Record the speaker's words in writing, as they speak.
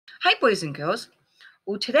Hi, boys and girls.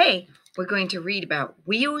 Well, today we're going to read about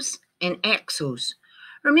wheels and axles.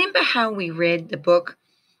 Remember how we read the book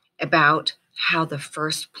about how the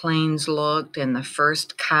first planes looked and the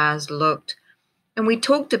first cars looked? And we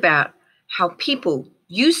talked about how people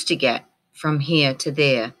used to get from here to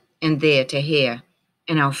there and there to here,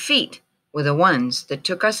 and our feet were the ones that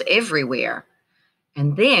took us everywhere.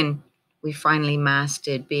 And then we finally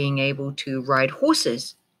mastered being able to ride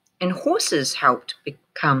horses. And horses helped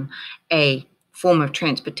become a form of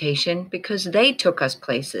transportation because they took us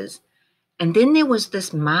places. And then there was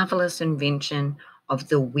this marvelous invention of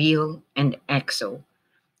the wheel and axle.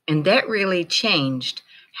 And that really changed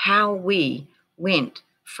how we went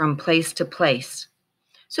from place to place.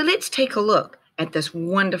 So let's take a look at this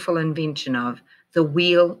wonderful invention of the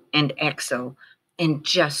wheel and axle and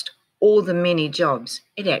just all the many jobs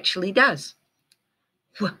it actually does.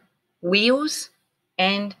 Wheels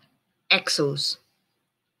and axles.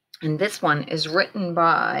 And this one is written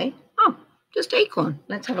by, just Acorn.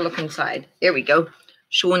 Let's have a look inside. There we go.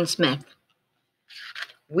 Sean Smith.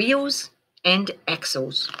 Wheels and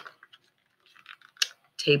axles.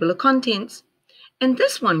 Table of contents. And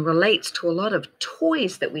this one relates to a lot of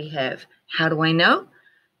toys that we have. How do I know?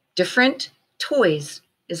 Different toys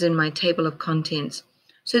is in my table of contents.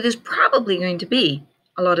 So there's probably going to be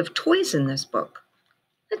a lot of toys in this book.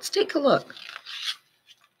 Let's take a look.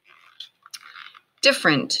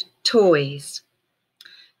 Different toys.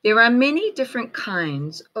 There are many different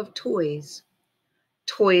kinds of toys.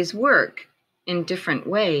 Toys work in different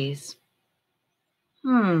ways.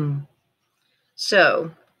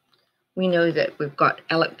 So we know that we've got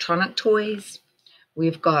electronic toys.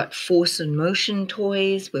 We've got force and motion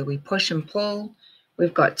toys where we push and pull.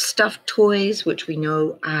 We've got stuffed toys, which we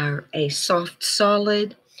know are a soft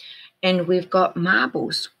solid. And we've got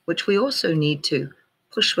marbles, which we also need to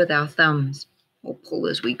push with our thumbs or pull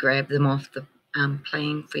as we grab them off the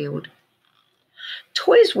playing field.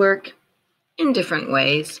 Toys work in different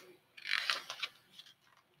ways.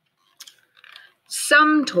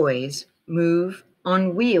 Some toys move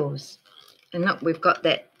on wheels. And look, we've got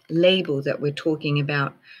that label that we're talking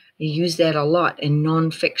about. We use that a lot in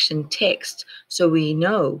nonfiction text, so we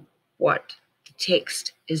know what the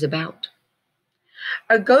text is about.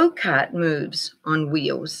 A go-kart moves on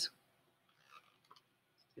wheels.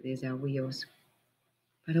 So there's our wheels.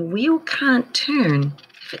 But a wheel can't turn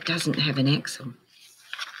if it doesn't have an axle.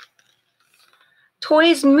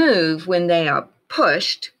 Toys move when they are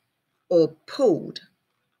pushed or pulled.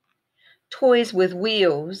 Toys with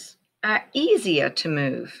wheels are easier to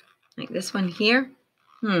move. Like this one here.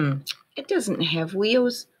 It doesn't have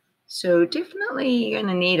wheels. So definitely you're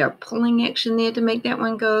going to need a pulling action there to make that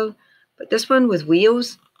one go. But this one with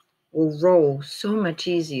wheels will roll so much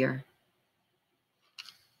easier.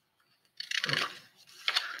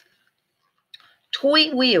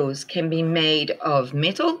 Toy wheels can be made of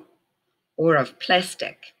metal or of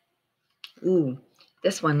plastic.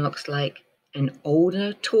 This one looks like an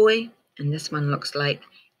older toy, and this one looks like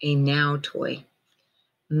a now toy.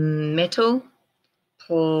 Metal,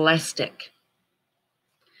 plastic.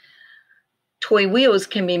 Toy wheels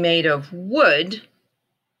can be made of wood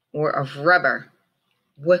or of rubber.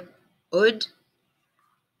 Wood,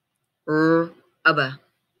 rubber.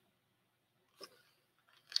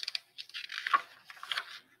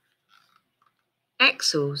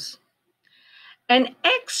 Axles. An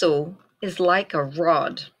axle is like a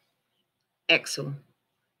rod. Axle.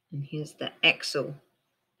 And here's the axle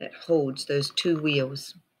that holds those two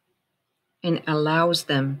wheels and allows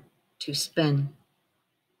them to spin.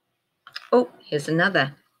 Here's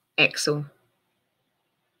another axle.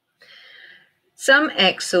 Some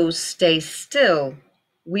axles stay still.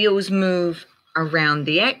 Wheels move around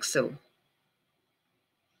the axle.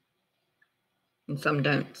 And some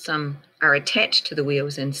don't. Some are attached to the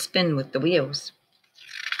wheels and spin with the wheels.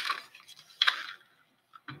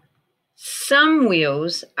 Some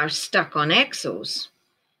wheels are stuck on axles.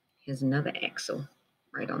 Here's another axle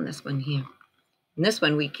right on this one here. In this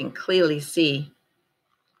one, we can clearly see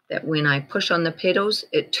that when I push on the pedals,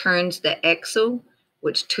 it turns the axle,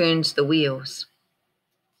 which turns the wheels.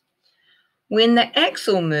 When the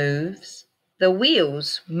axle moves, the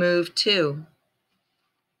wheels move too.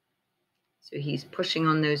 So he's pushing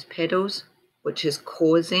on those pedals, which is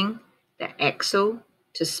causing the axle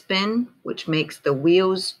to spin, which makes the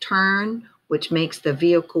wheels turn, which makes the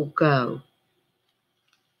vehicle go.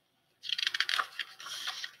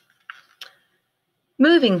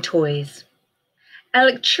 Moving toys.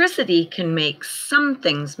 Electricity can make some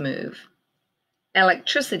things move.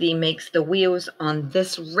 Electricity makes the wheels on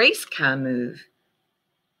this race car move.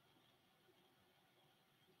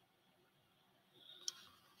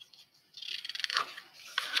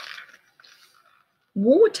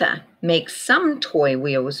 Water makes some toy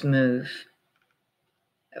wheels move.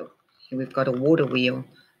 Oh, here we've got a water wheel.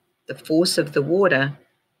 The force of the water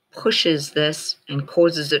pushes this and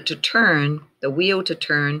causes it to turn, the wheel to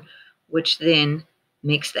turn, which then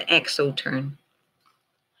makes the axle turn.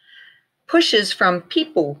 Pushes from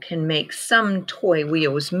people can make some toy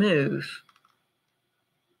wheels move.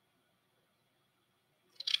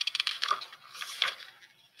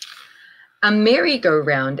 A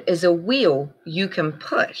merry-go-round is a wheel you can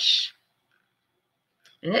push,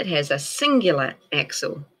 and it has a singular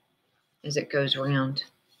axle as it goes round.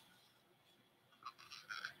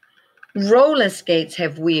 Roller skates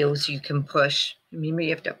have wheels you can push. Remember, you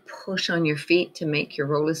have to push on your feet to make your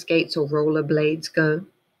roller skates or roller blades go.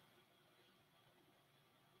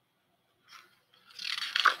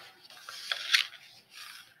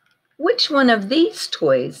 Which one of these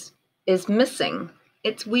toys is missing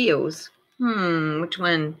its wheels? Which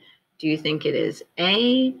one do you think it is?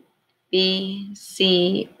 A, B,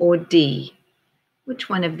 C, or D? Which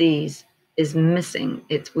one of these is missing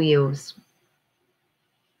its wheels?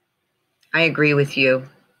 I agree with you.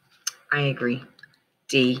 I agree.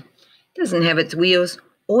 D. Doesn't have its wheels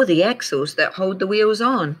or the axles that hold the wheels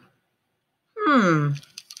on.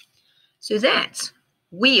 So that's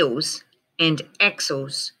wheels and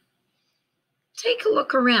axles. Take a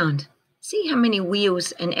look around. See how many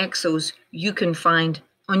wheels and axles you can find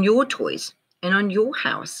on your toys and on your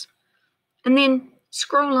house. And then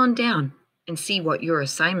scroll on down and see what your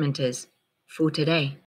assignment is for today.